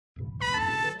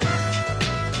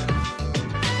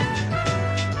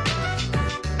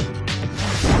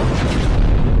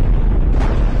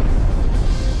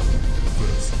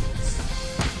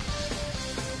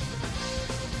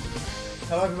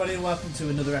Hello everybody and welcome to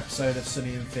another episode of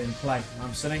Sonny and Finn Play.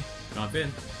 I'm Sonny. And I'm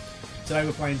Finn. Today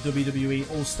we're playing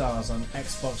WWE All Stars on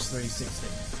Xbox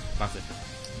 360. Classic.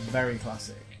 Very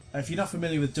classic. If you're not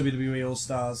familiar with WWE All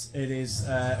Stars, it is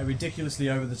a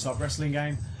ridiculously over-the-top wrestling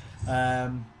game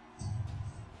that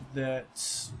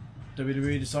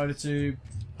WWE decided to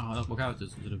that's more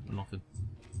characters instead of nothing.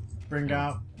 bring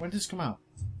out. When did this come out?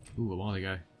 Ooh, a while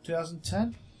ago.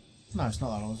 2010? No, it's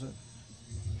not that long, is it?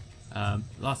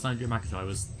 Last time Drew McIntyre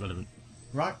was relevant.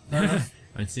 Right, fair enough.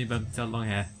 When CM Punk had long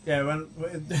hair. Yeah, when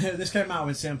this came out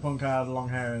when CM Punk had long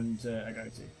hair and a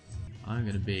goatee. I'm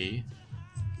gonna be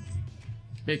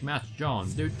Big Match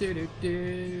John. Do do do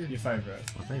do. Your favourite?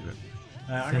 My favourite.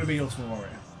 I'm going to be Ultimate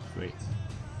Warrior. Sweet.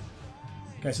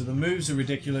 Okay, so the moves are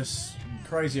ridiculous,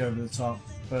 crazy over the top,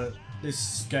 but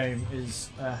this game is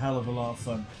a hell of a lot of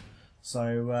fun.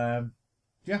 So,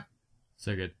 yeah.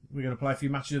 So good. We're going to play a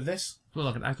few matches of this. It's more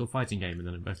like an actual fighting game and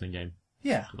then a wrestling game.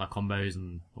 Yeah. With like combos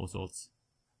and all sorts.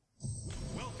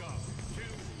 Welcome to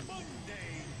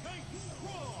Monday Night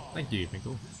Raw. Thank you,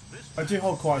 Finkel. I do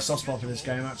hold quite a soft spot for this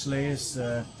game, actually. It's,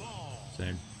 Same.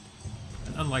 And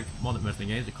unlike modern wrestling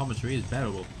games, the commentary is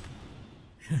bearable.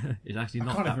 It's actually not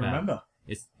I can't that even bad. remember.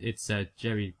 It's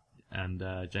Jerry and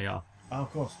JR. Oh, of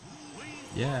course.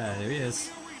 Yeah, there he is.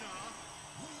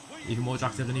 Even more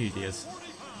attractive than he is.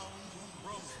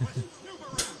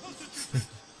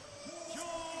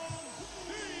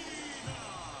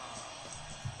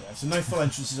 Yeah, so no full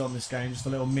entrances on this game, just a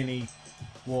little mini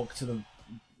walk down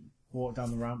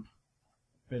the ramp.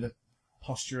 Bit of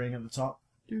posturing at the top.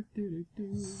 Do, do,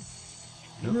 do,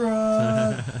 do.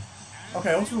 Run!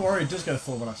 Okay, Ultimate Warrior does get a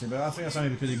full one actually, but I think that's only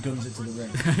because he guns it to the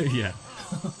ring. Yeah.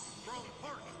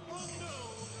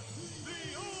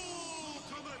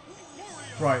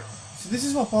 Right, so this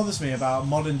is what bothers me about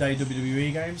modern day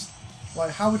WWE games.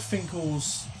 Like, Howard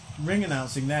Finkel's ring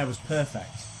announcing there was perfect.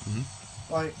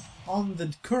 Mm-hmm. Like, on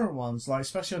the current ones, like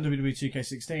especially on WWE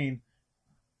 2K16,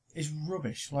 is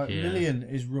rubbish. Like, Yeah. Lillian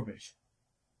is rubbish.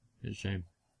 It's a shame.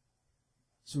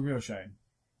 It's a real shame.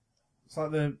 It's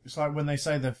like when they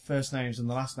say the first names and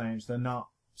the last names, they're not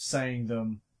saying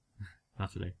them.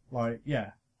 Naturally. Like,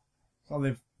 yeah. It's like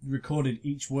they've recorded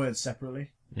each word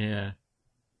separately. Yeah.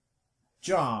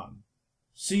 John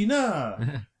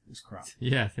Cena. It's crap.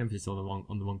 Yeah, the emphasis on the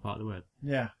wrong part of the word.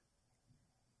 Yeah.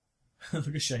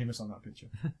 Look at Sheamus on that picture.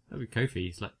 That'd be Kofi.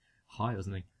 He's like high or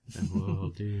something. And,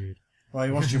 whoa, dude. Well,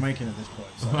 he was Jamaican at this point.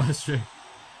 So. That's true.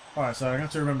 Alright, so I'm going to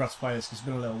have to remember how to play this because it's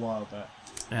been a little while, but...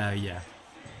 Yeah.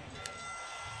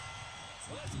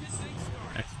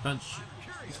 X punch.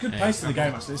 It's good pace to the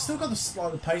game, actually. It's still got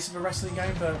the pace of a wrestling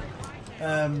game, but...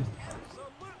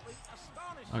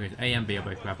 Okay, so A and B are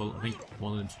both grapple. I think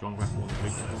one of them's strong grapple, one of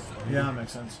them's weak grapple. yeah, that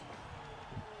makes sense.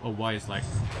 Or Y is like...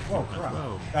 Whoa, crap.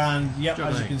 Whoa. And, yep, as you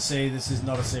Juggling. can see, this is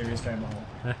not a serious game at all.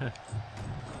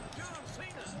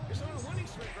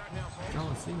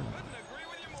 John Cena.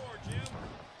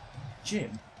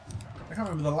 Jim? I can't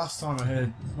remember the last time I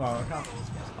heard... Well, I can't...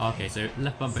 Okay, so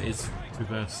left bumper is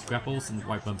reverse grapples and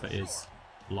right bumper is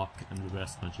block and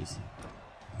reverse punches.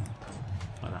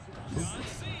 Like that.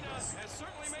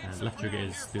 And left trigger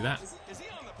is do that.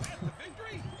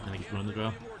 I think it's run as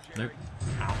well. Nope.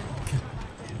 Ow. I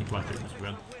think right trigger must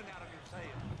run.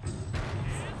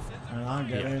 And I'm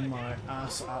getting my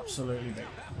ass absolutely beat.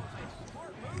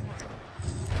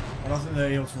 I don't think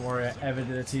the Ultimate Warrior ever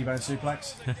did a T-bone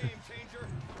suplex.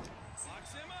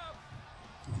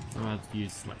 I'm allowed to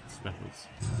use like specials.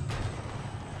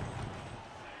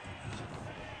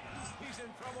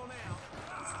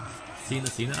 Cena,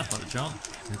 that's not a chant.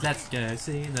 Let's go,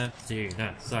 Cena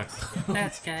sucks.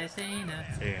 Let's go, Cena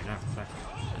sucks.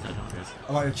 That's how it goes.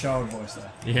 I like your child voice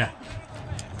there. Yeah.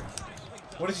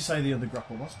 What did you say the other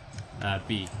grapple was?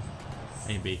 B.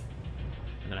 A and B.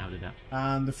 I don't know how to do that.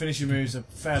 And the finishing moves are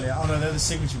fairly... Oh no, they're the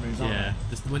signature moves, aren't Yeah.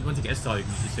 Just once you get started, you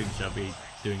can use your signature. I'll be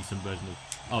doing some version of...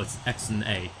 Oh, it's X and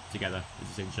A together is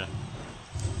the signature.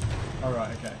 they?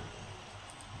 Alright, okay.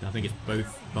 And I think it's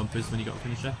both bumpers when you got a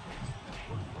finisher.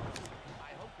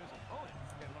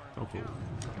 Oh, cool.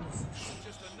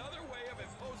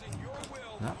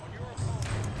 Ah.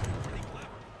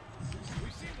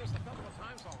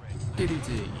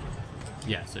 DDT.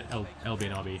 Yeah, so LB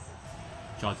and RB.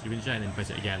 Charge your finisher and then press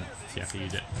it again so you have to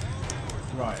use it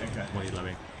Right, okay. while you're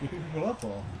loading. You pick people up,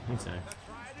 or...? I think so.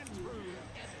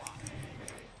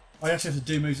 Oh, you actually have to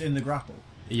do moves in the grapple?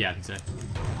 Yeah, I think so. I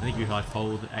think if you like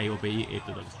hold A or B, it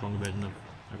does like a stronger version of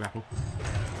a grapple.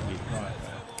 Right.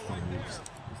 Strong moves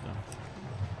and stuff.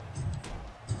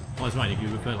 Well, that's right, if you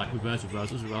refer like reverse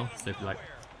reversals as well, so if you like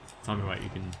time it right, you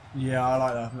can... Yeah, I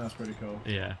like that. I think that's pretty cool.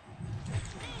 Yeah.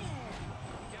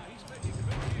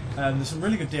 There's some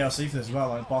really good DLC for this as well,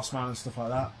 like Boss Man and stuff like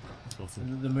that. That's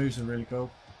awesome. The moves are really cool.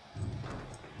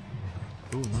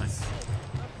 Ooh, nice.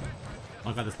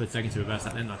 I got the split second to reverse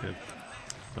that then. I could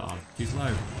have got on too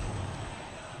slow.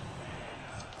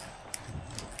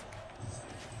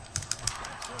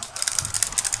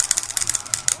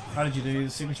 How did you do the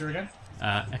signature again?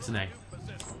 X and A.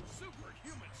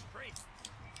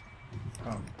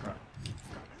 Oh, right.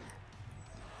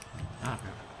 Ah,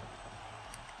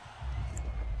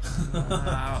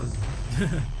 okay.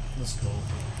 That's cool.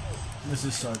 This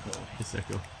is so cool. It's so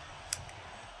cool.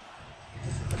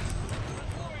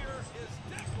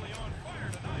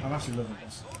 I'm actually loving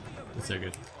this. It's so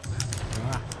good.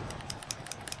 Ah.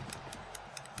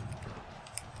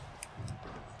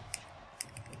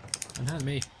 And that's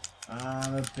me.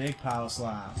 And a big power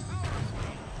slam.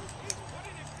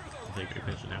 I'll take a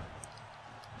picture now.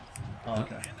 Oh,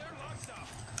 okay.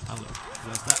 Oh, look.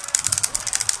 There's that.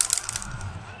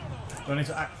 Do I need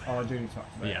to act? Oh, I do need to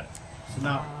activate. Yeah. it. So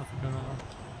now,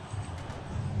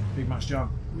 big match John.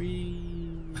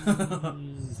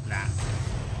 Nah.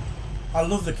 I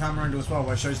love the camera angle as well,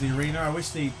 where it shows the arena. I wish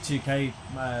the 2K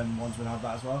ones would have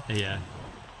that as well. Yeah.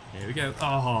 Here we go.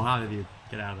 Oh, how did you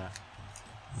get out of that?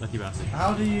 Lucky bastard.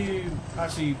 How do you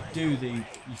actually do the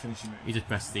finishing move? You just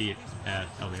press the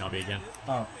LB again.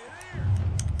 Oh,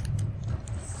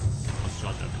 Once you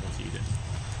charge it up and once you use it.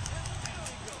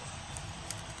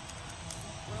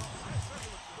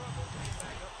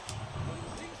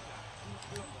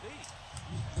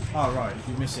 oh right. If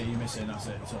you miss it, and that's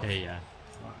it. So, Hey, yeah.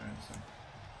 right, I understand.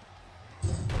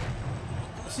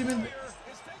 See, I mean,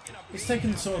 it's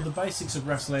taken sort of the basics of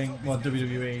wrestling, well,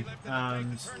 WWE,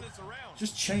 and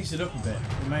just changed it up a bit.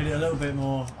 It made it a little bit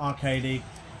more arcadey,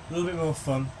 a little bit more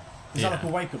fun. Is that like a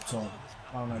wake-up taunt?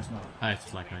 Oh no, it's not. It's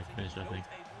just like a finish, I think.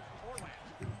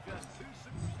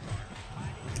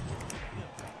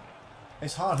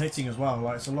 It's hard hitting as well.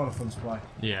 Like, it's a lot of fun to play.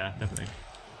 Yeah, definitely.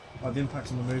 Like the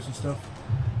impact on the moves and stuff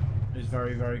is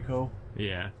very, very cool.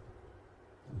 Yeah.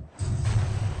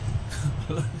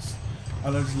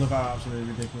 I just love how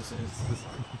absolutely ridiculous it is.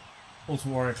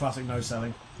 Ultimate Warrior classic no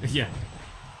selling. Yeah.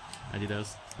 And he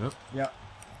does. Oh. Yep.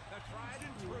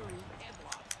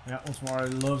 Yeah, Ultimate Warrior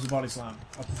loves a body slam.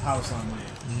 A power slam,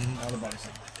 not a body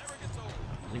slam.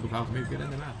 Single power to move good in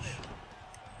the match.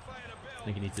 I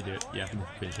think you need to do it. Yeah,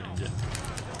 finish it into it.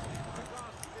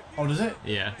 Oh, does it?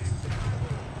 Yeah.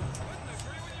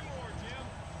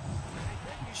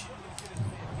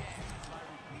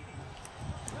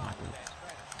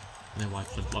 And then why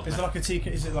should block Is it that? like a TK?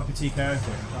 Is it like a TKO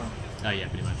thing? Oh. Oh yeah,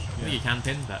 pretty much. I think you can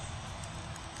pin, but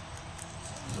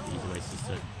easy ways just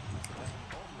to.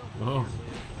 Whoa!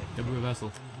 Double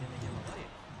reversal.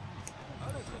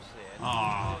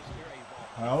 Ah!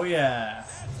 Oh yeah!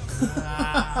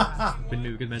 Been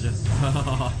move, good measure.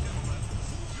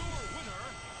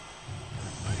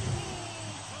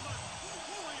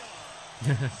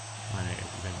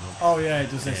 Oh yeah, it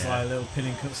does this like little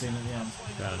pinning cutscene at the end,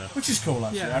 Fair enough. which is cool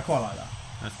actually. Yeah. I quite like that.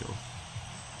 That's cool.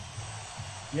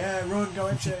 Yeah, run, go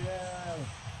into it, yeah.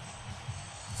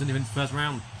 Sonny Finn's first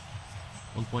round.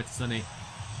 1 point to Sonny.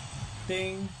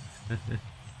 Ding.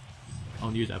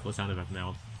 I'll use that for sound effect from now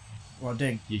on. Well,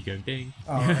 ding. You go ding.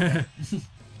 Oh, okay.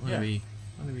 Why don't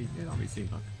we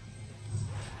steampunk?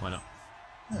 Why not?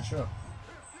 Yeah, sure.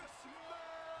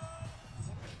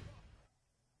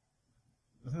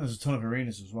 I think there's a ton of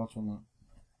arenas as well to unlock.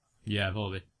 Yeah,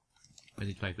 probably. I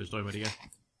need to play through the story mode again. I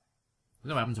don't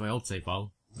know what happened to my old save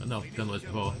file. I know I've done this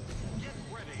before.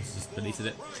 It's just deleted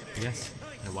it, I guess.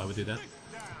 I don't know why we do that.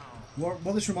 What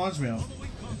this reminds me of,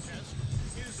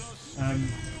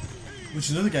 which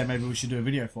is another game maybe we should do a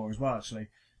video for as well actually,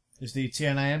 is the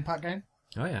TNA Impact game.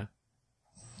 Oh yeah.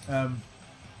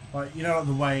 Like, you know, like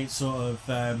the way it sort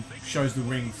of shows the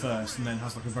ring first and then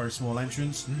has like a very small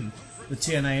entrance. The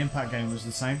TNA Impact game was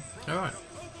the same. Alright.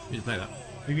 We should play that.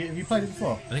 Have you played it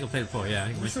before? I think I've played it before, yeah. I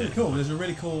think I It's missed really it. cool. There's a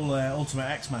really cool Ultimate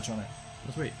X match on it,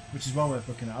 That's sweet. which is well worth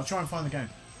looking at. I'll try and find the game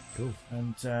Cool.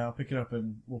 and I'll pick it up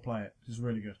and we'll play it. It's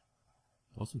really good.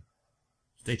 Awesome.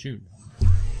 Stay tuned.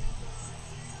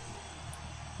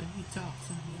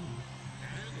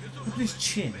 Look at his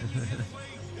chin.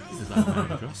 This is like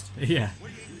Mario Crust. Yeah.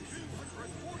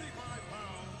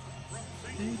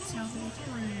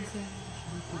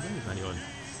 Anyone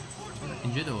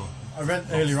injured or? I read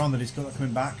earlier on that he's got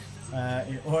coming back.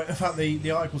 Or in fact,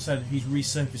 the article said he's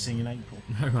resurfacing in April.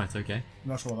 Oh, right, okay. I'm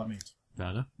not sure what that means.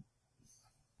 Fair enough.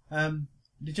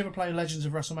 Did you ever play Legends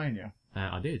of WrestleMania?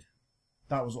 I did.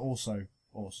 That was also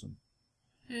awesome.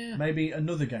 Yeah. Maybe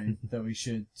another game that we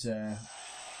should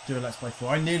do a Let's Play for.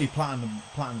 I nearly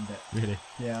platinumed it. Really?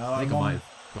 Yeah, I think I might have.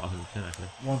 Got 100% actually.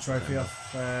 One trophy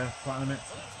off platinum it.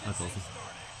 That's awesome.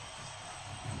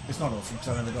 It's not awesome because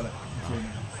I never got it. Oh,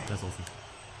 that's awesome.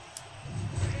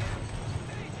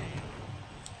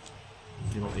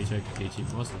 Do you know what the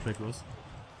achievement was? The trick was?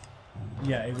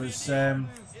 Yeah, it was. You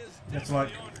had to like,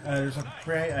 it was like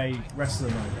create a wrestler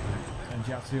mode, and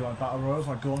you have to do like battle royals,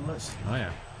 like gauntlets. Oh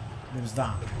yeah. And it was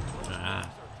that. Ah.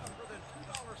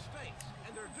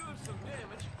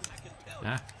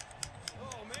 Ah.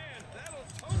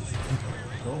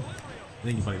 Cool. I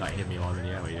think you probably like hit me on in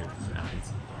the air where you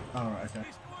happens. Oh right, okay.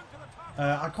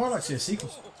 I'd quite like to see a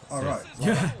sequel. Oh right.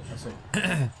 Yeah. I see.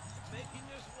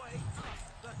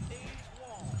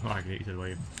 Oh, I get you to the way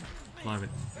you're climbing.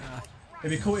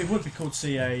 It'd be cool. It would be cool to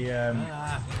see a.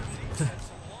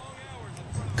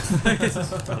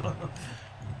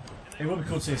 It would be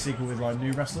cool to see a sequel with like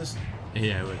new wrestlers.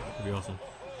 Yeah, it would. It'd be awesome.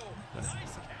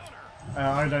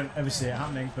 I don't ever see it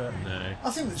happening, but No.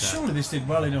 I think that surely this did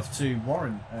well enough to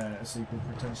warrant a sequel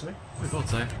potentially. I thought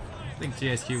so. I think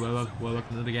GSQ were working on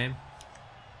another game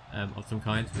of some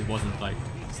kind. It wasn't like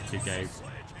 2K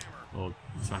or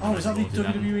SmackDown. Oh, is that the or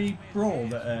 2011. WWE Brawl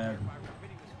that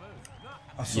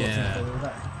I saw Yeah. the other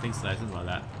day? I think so, something like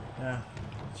that. Yeah.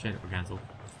 Shame it got cancelled.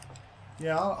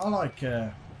 Yeah, I like.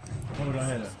 What did I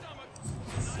hear?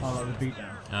 I like the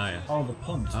beatdown. Oh yeah. Oh, the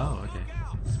punt. Oh, okay.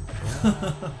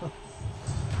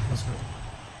 That's cool.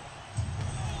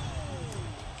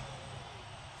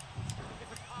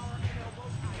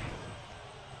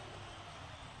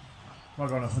 I'll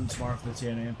go on a hunt tomorrow for the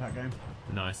TNA Impact game.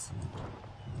 Nice.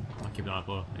 I'll keep an eye out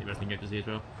for any wrestling game to see as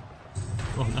well.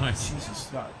 Oh, nice. Jesus,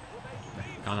 that.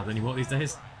 Can't have any more these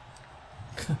days.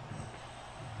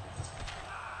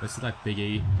 This is like Big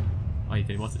E. Oh, you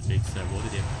didn't watch this week's Raw,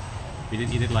 did you?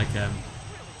 He did like,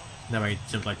 no, he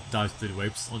jumped like, dives through the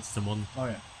ropes onto someone. Oh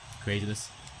yeah.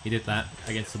 Craziness. He did that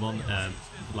against someone,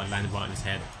 like landed right on his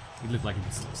head. He looked like he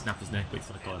snapped his neck, but he's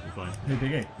like, God, I'm fine. Who,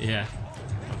 Big E? Yeah.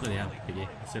 Oh, bloody hell, Big E.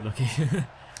 So lucky.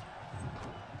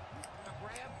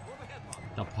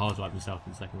 That power drive himself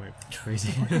in the second wave.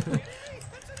 Crazy.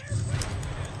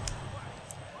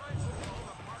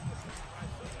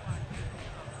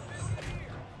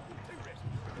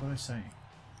 What am I saying?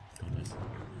 God knows.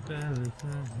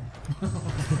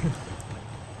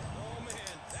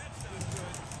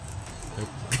 Nope.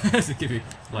 So give you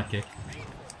black kick.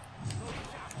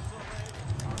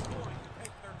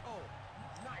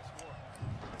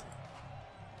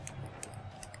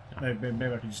 Maybe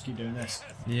I can just keep doing this.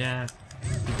 Yeah.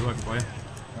 Keep it working for you.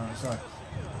 Alright, sorry.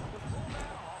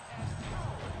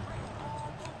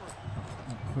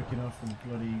 Not quick enough for the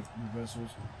bloody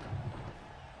reversals.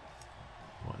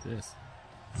 What is this?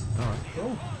 Alright.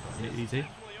 Cool. Easy.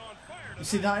 You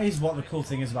see, that is what the cool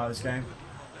thing is about this game.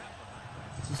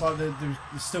 It's like there's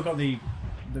still got the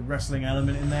wrestling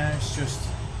element in there. It's just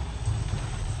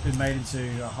been made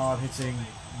into a hard-hitting,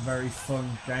 very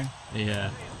fun game. Yeah.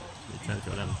 It turned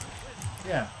to 11.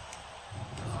 Yeah.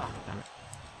 Damn it.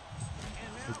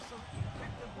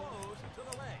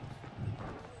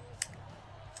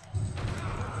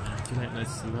 Too late,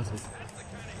 let's reversals.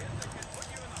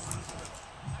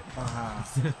 Aha.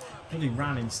 Bloody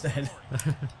ran instead.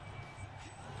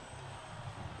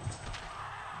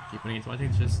 Keep running into my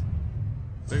teachers.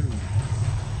 Boom.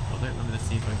 Oh, don't let me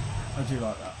see thing. I do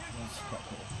like that. That's quite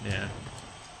cool. Yeah.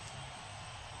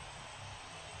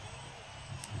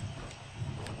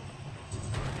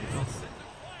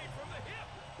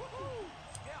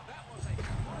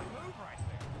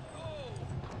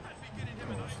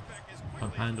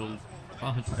 Pump handle.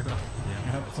 Oh, driver. Yeah.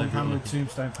 Yeah, some hammered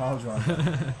tombstone pile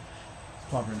driver.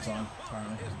 Clobbering time,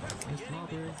 apparently. It's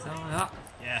clobbering time. Ah,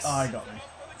 yes. Oh, he got me.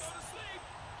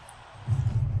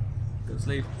 Go to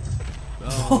sleep.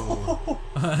 Oh.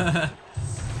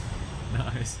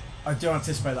 Nice. I do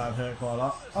anticipate that I've hurt quite a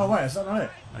lot. Oh wait, is that not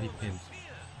it? How do you pin?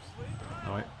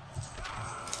 Oh wait.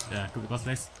 Yeah, good cross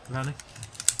next. Come around me.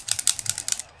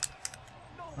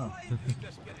 Oh.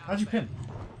 How'd you pin?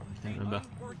 I don't remember.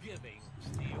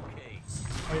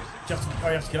 Oh, you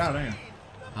have to get out, don't you?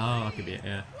 Oh, that could be it,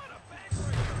 yeah. I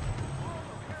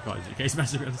forgot it's case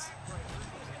master runs. I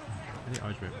think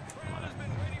Irish whip. I like that.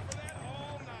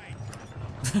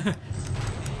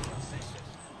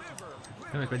 I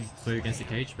don't know if I flew against the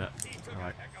cage, but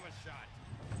alright.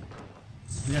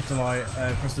 You have to like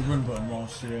press the run button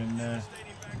whilst you're in the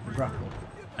grapple.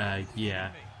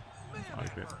 Yeah.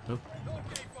 Irish whip. Oh.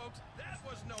 Okay, folks, that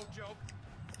was no joke.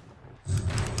 Cool.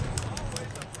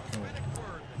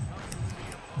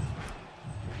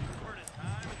 Heard it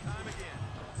time and time again.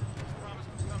 This promise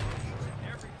to come to each and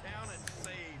every town and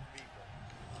save people.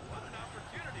 What an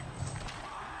opportunity!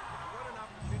 What an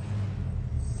opportunity!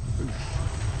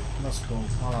 That's cool.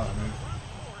 I like that move.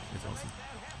 It's awesome.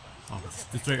 Oh,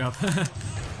 it's straight up.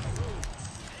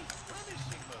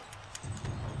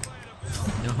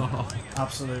 No.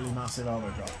 Absolutely massive elbow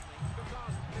drop.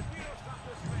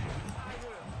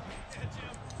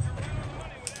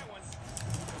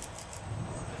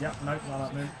 Yep, nope, not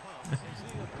that move.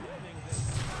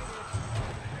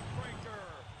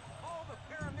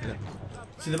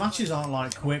 See, the matches aren't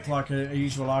like quick like a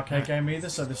usual arcade game either,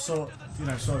 so they've sort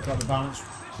of got the balance.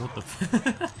 What the?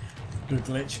 Good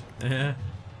glitch. Yeah.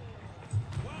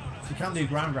 You can do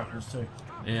ground grapples too.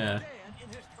 Yeah.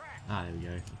 Ah, there we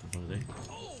go. That's what I do.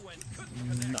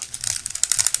 No.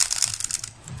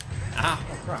 Ah!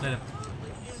 Oh, crap. Later.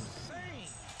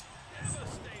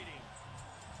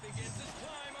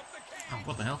 Oh,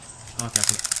 what the hell? Oh, okay,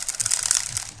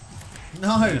 No!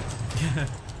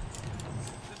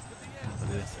 I'll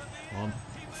do this. 1,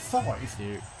 5?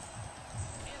 2.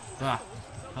 Ah!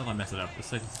 How did I mess it up? This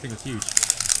thing was huge.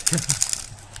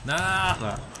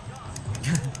 Nah!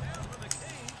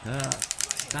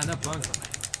 Stand up, punk.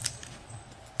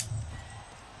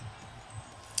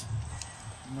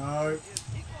 No.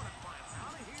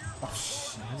 Oh,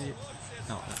 shit.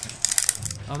 Oh,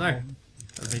 oh no!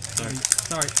 That was me. Sorry.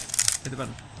 Sorry. Hit the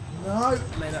button. No!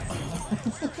 Later.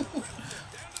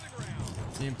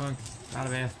 CM Punk. Out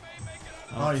of here.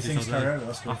 Oh, you think carry over?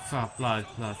 That's good. Oh, blah,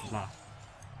 blah, blah.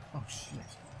 Oh, shit.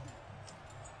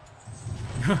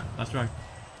 That's right.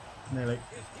 Nearly.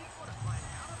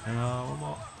 One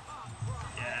more.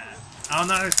 Yeah. Oh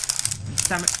no!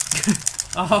 Damn it!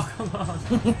 Oh, come on!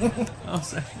 Oh,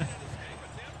 sorry.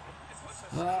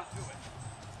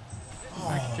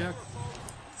 Back joke.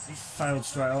 He failed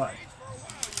straight away.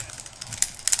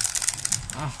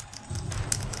 Ah.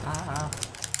 Ah.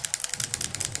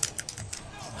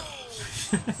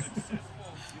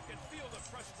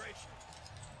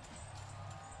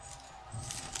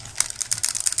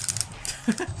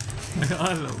 I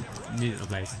don't need it a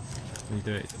place. When you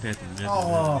do it, it's better than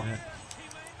Oh. yeah.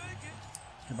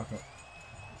 Get back up.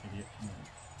 Idiot.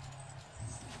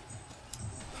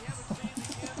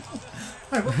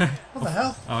 Hey, what the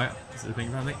hell? Oh yeah, this is the thing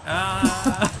about me.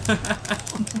 Ah!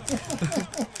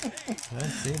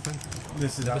 CM Punk.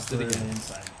 This is Just did it absolutely again.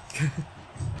 insane.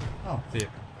 Oh. See it.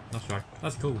 That's right.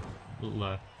 That's cool. Little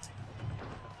mechanic.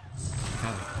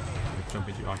 Jump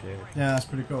into arcade. Yeah, that's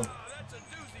pretty cool.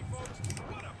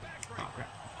 Oh crap.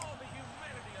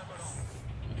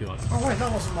 God. Oh wait,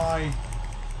 that wasn't my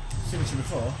signature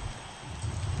before.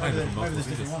 Maybe there's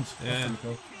different ones. Yeah. That's pretty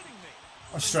cool.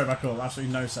 Oh, straight back up.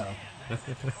 Absolutely no sell. Oh,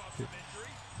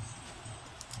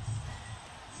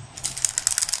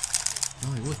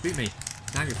 he almost beat me.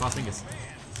 Dang it, fast fingers.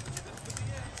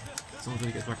 Someone's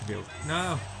gonna get back in field.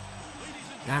 No!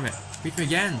 Damn it. Beat me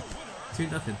again!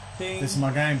 2-0. This is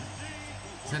my game. It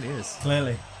certainly is.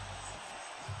 Clearly.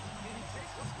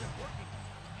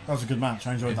 That was a good match.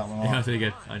 I enjoyed that one a Yeah, lot. that's really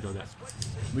good. I enjoyed that.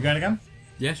 We going again?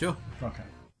 Yeah, sure. Okay.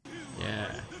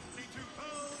 Yeah.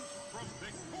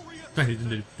 He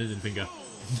didn't do the finger.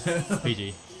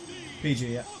 PG. PG,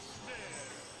 yeah.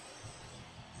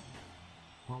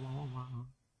 I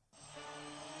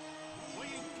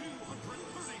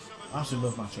absolutely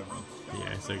love matchup.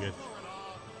 Yeah, so good.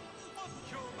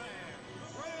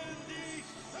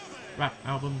 Rap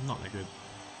album, not that good.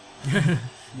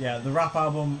 Yeah, the rap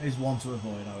album is one to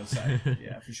avoid, I would say.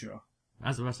 Yeah, for sure.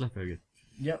 As a wrestler, very good.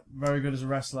 Yep, very good as a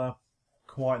wrestler.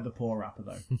 Quite the poor rapper,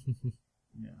 though.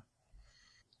 Yeah.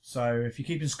 So, if you're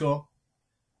keeping score,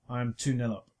 I'm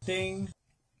 2-0 up. Ding!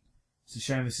 It's a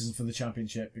shame this isn't for the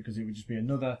championship, because it would just be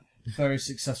another very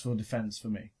successful defence for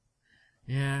me.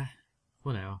 Yeah.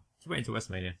 For now. Just wait until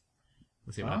WrestleMania.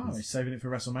 We'll see what happens. He's saving it for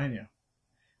WrestleMania.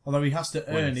 Although he has to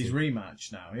earn his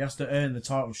rematch now. He has to earn the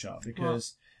title shot,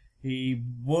 because he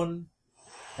won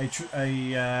a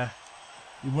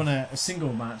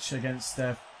single match against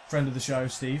a friend of the show,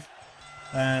 Steve,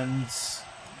 and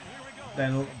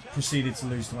then proceeded to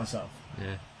lose to myself.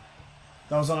 Yeah.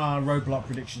 That was on our roadblock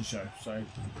prediction show, so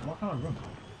why can't I run?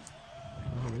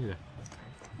 Oh, really?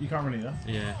 You can't run either.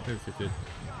 Yeah, very good.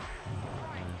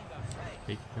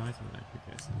 Big guys? No,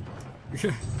 big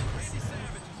guys.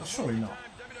 Surely not.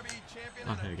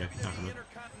 Oh, there we go. Now come on.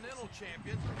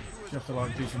 You have to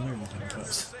like do some movement on it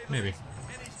first. Maybe.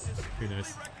 Who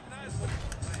knows?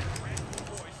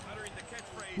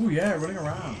 Ooh yeah, running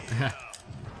around.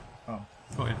 Oh.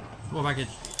 Got ya. More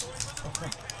baggage.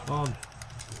 Okay. Come on.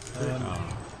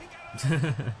 That's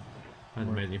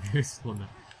amazing moves, wasn't it?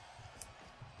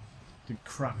 The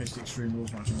crappiest Extreme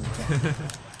Rules match of all time.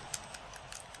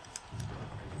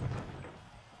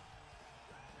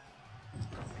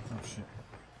 Oh shit.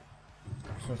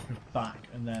 So I push back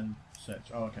and then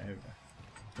search. Oh okay, here we go.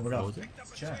 What we got? was it?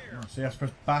 Check. Oh, so you have to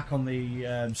press back on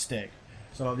the stick,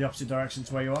 so like the opposite direction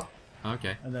to where you are,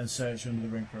 Okay. and then search under the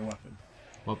ring for a weapon.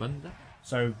 What button is that?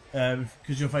 So,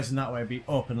 because you're facing that way, it'd be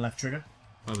up and left trigger.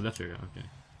 Oh, the left trigger, okay.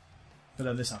 But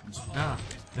then this happens. Ah!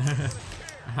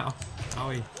 Ow.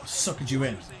 Owie. Suckered you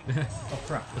in. Oh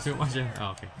crap. Let's see what my shit.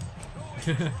 Oh, okay.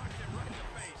 There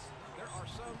are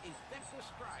some effective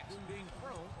strikes being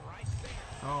thrown right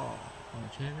there. Oh,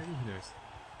 chair ready? Who knows?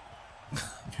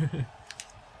 And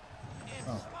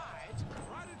slides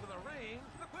right into the ring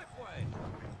the quick way.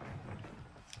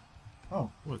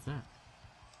 Oh, What's that?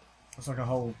 it's like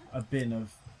a bin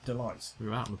of delights. We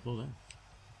were out on the floor there.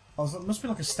 Oh, so it must be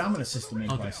like a stamina system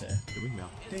in Oh, place here. the wing bell.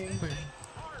 Ding.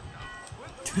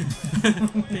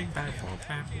 Bing bang bong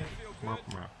bang. Mwah,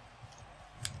 mwah.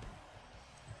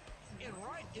 And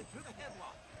right into the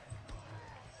headlock.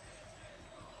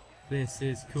 This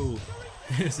is cool.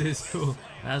 This is cool.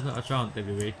 That's not a chant,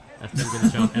 WWE. That's never been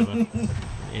a chant ever in the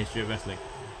history of wrestling.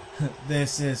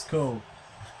 This is cool.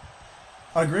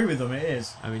 I agree with them, it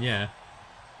is. I mean, yeah.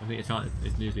 I think a chant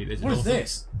is usually this. What is awesome.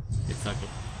 this? It's like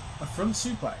A front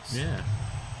suplex? yeah.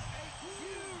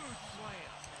 Huge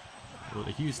slam. Well,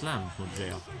 a huge slam from JR. You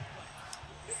can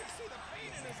see the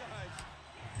pain in his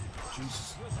eyes.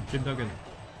 Jesus. Jim Duggan.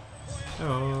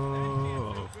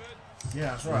 Oh. Yeah,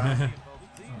 that's right.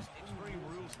 These Extreme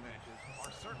Rules matches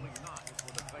are certainly not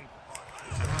for the faint of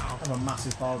heart. Ow. I have a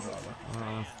massive file driver.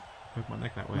 Poke my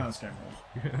neck that way. No, this game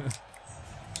rules.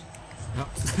 No.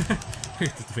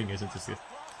 Just the fingers and just the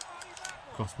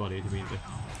crossbody immediately.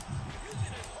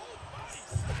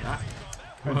 Ah.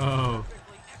 Whoa.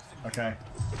 Okay.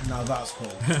 Now that's cool.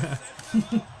 And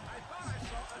he's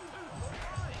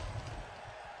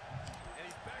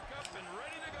back up and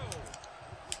ready to go.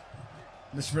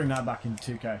 Let's bring that back in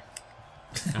 2K.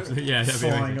 Absolutely, yeah, that'd be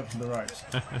Flying amazing. up to the ropes.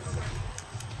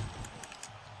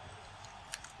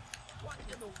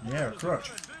 Yeah, a crutch.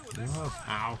 Whoa.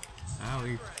 Ow.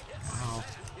 Owie. Ow.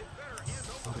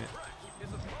 Stop it. His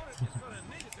opponent is going to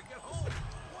need it to get home.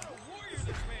 What a warrior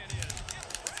this man is.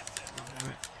 Damn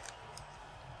it.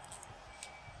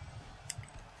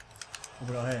 What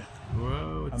we got here?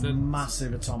 Whoa, it's A a...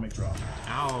 massive atomic drop.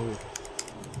 Ow.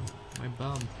 My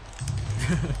bum.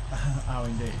 Ow,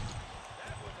 indeed.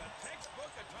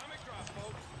 Textbook atomic drop,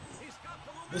 folks. He's got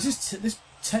the This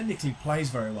technically plays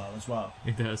very well as well.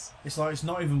 It does. It's like it's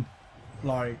not even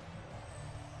like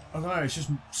I don't know. It's just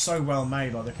so well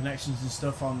made. Like the connections and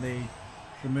stuff on the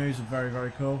moves are very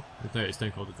very cool. I noticed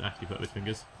Stone Cold didn't actually put up his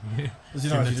fingers. Does he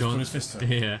know he just put his fist up?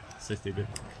 Yeah, so stupid.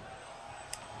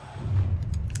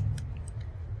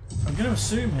 I'm going to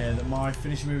assume here that my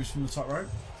finishing move is from the top rope.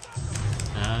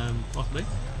 Possibly.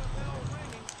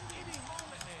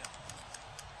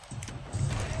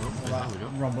 Well, There we go.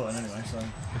 wrong button anyway. So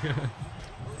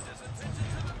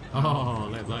Oh,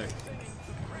 low blow.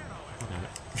 Oh,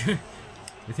 damn it.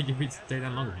 You think you'd be stay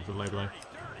down longer with a low blow?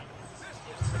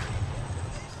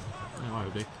 No, I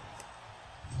would be.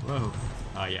 Whoa.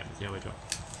 Oh, yeah, it's the yellow drop.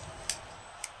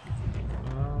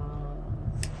 No.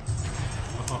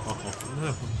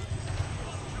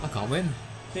 I can't win.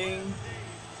 ding.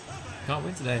 Can't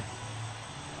win today.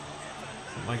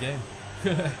 Not my game.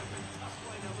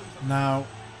 Now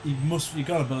you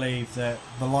got to believe that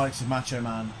the likes of Macho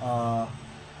Man are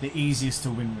the easiest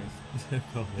to win with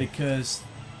Probably. because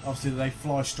obviously they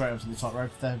fly straight up to the top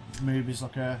rope. Their move is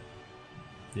like a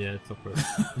Yeah, top rope.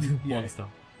 Yeah. One star.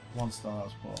 1-star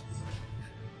spot.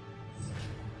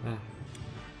 Ah.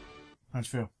 How'd you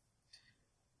feel?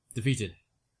 Defeated.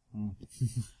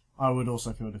 I would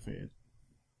also feel defeated.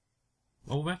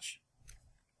 All match?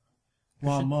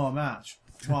 One more match.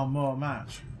 One more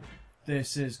match.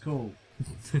 This is cool.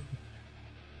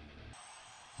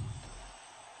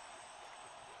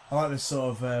 I like this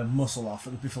sort of muscle off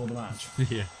before the match.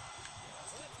 Yeah.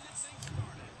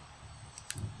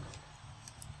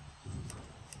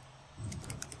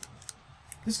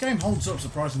 This game holds up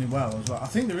surprisingly well as well. I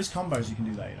think there is combos you can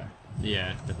do there, you know.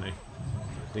 Yeah, definitely.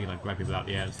 They can like grab people out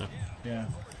the air and stuff. Yeah.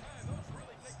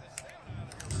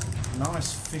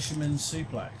 Nice fisherman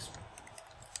suplex.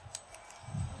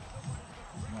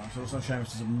 Right, it's also showing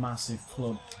us there's a massive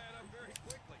club.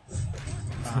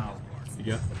 Wow. You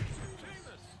go.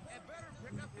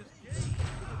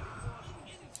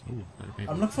 Ooh, that'd be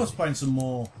I'm looking forward to playing some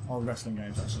more old wrestling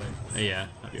games actually. yeah,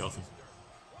 that'd be awesome.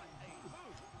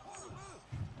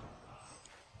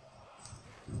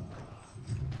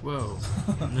 Whoa.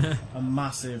 A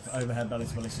massive overhead belly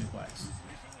to belly suplex.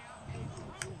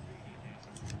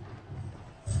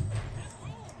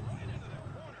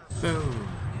 Boom.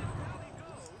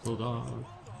 Bulldog.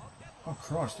 Oh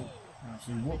Christ, it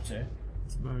actually whooped it.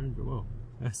 It's very whoa.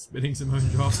 Spinning Samoan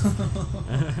drop.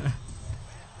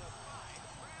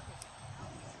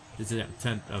 This is it.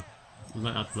 We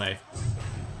learned how to play.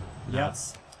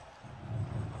 That's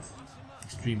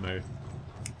extreme mode.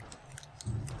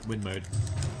 Win mode.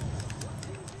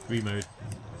 Free mode.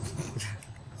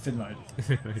 Fin mode.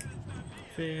 Fin mode.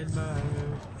 Fin mode.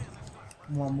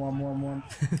 1 1 1 1.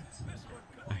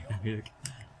 Yeah,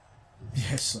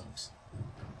 Yeah, it sucks.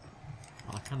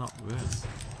 I cannot reverse.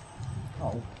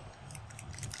 Oh.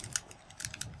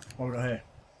 What have we got here?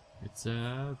 It's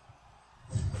a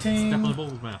Ting! step on the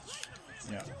balls match.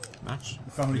 Yeah. Match?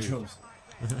 Family Ooh. jewels.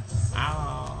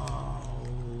 Ow!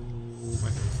 My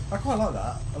face. I quite like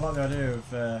that. I like the idea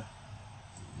of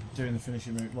doing the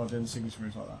finishing move, well, doing the signature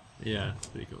moves like that. Yeah, it's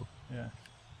pretty cool. Yeah.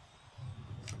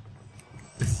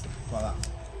 Like that.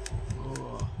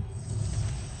 Oh.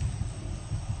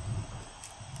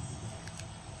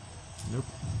 Nope.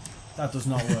 That does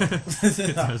not work. It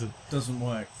That doesn't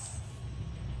work.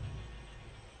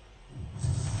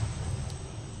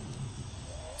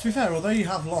 To be fair, although you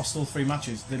have lost all 3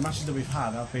 matches, the matches that we've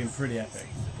had have been pretty epic.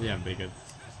 Yeah, pretty good.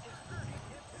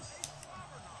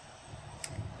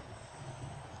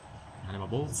 And my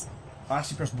balls. I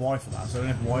actually pressed Y for that, so I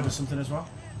don't know if Y does something as well.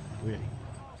 Weird.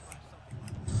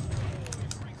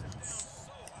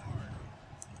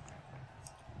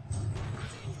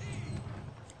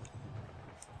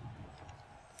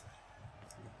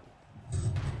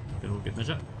 Then we'll get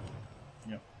measure.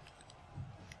 Yep.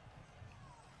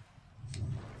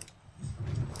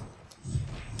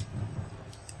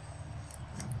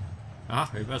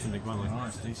 Ah, reversing the finally.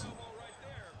 Nice, decent.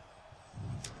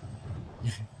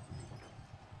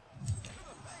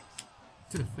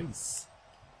 To the face.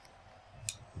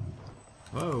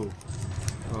 Whoa.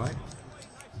 Alright.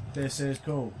 This is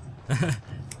cool.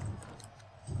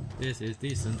 This is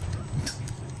decent.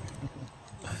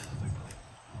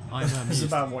 I'm It's amused.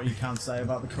 about what you can say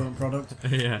about the current product.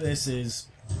 Yeah. This is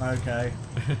okay.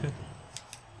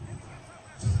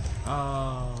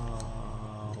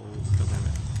 Oh, God damn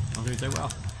it. I'm doing so well.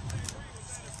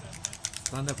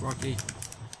 Stand up, Rocky.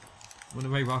 Run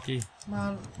away, Rocky.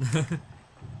 Man. I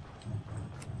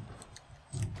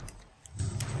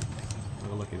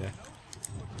got lucky there.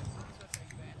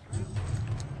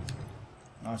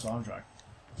 Nice arm drag.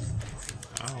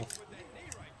 Ow.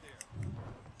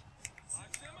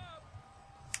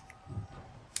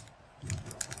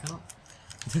 I cannot.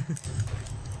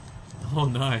 Oh,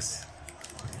 nice.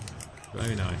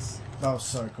 Very nice. That was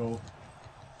so cool.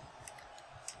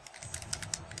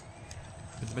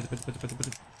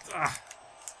 Ah.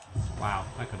 Wow,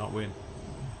 I cannot win.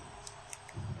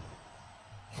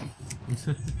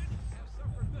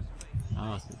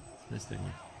 Ah, it's this thing.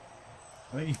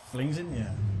 I think he flings in,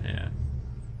 yeah. Yeah.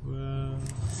 Well,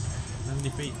 how many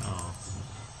feet? Oh.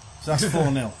 So that's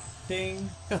 4-0. Ding.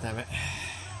 God damn it.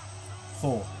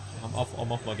 4. I'm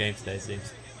off my game today, it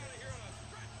seems.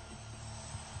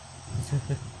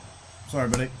 Sorry,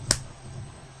 buddy.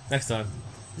 Next time.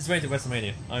 This is way to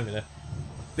WrestleMania. I'm gonna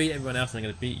beat everyone else and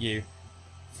I'm gonna beat you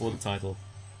for the title.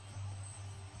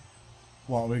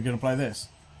 What, are we going to play this?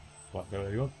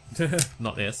 Whatever you want.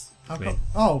 Not this. How I mean, come?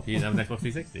 Oh! you didn't have an Xbox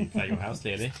 360 at your house,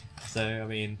 clearly. So, I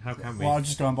mean, how can we? Well, I'll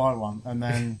just go and buy one, and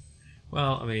then...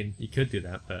 Well, I mean, you could do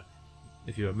that, but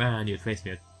if you were a man, you'd face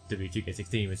me at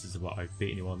W2K16, which is what I've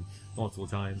beaten you on multiple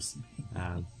times.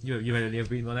 You've only ever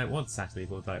beaten me on that once, actually,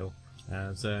 for the title.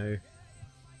 So,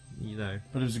 you know.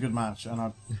 But it was a good match, and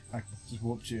I just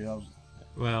whooped you. I was...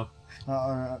 Well,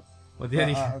 well, the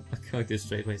only... I can't do it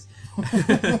straight, please.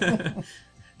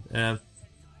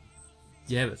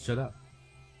 Yeah, but shut up.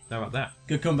 How about that?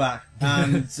 Good comeback.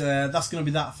 And that's going to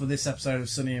be that for this episode of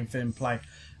Sonny and Finn Play.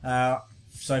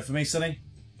 So for me, Sonny,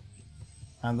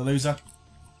 and the loser,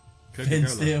 Finn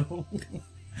Steele.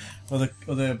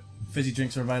 Other fizzy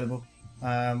drinks are available.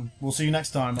 We'll see you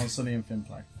next time on Sonny and Finn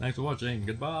Play. Thanks for watching.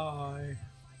 Goodbye.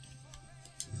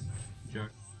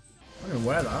 Joke. I'm going to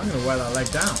wear that. I'm going to wear that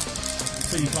leg down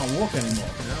so you can't walk anymore.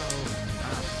 No.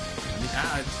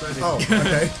 It's starting. Oh,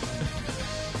 okay.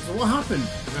 So what happened?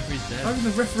 The referee's dead. How did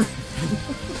the referee...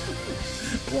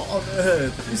 What on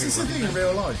earth? Is this a thing in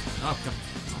real life? Oh, God.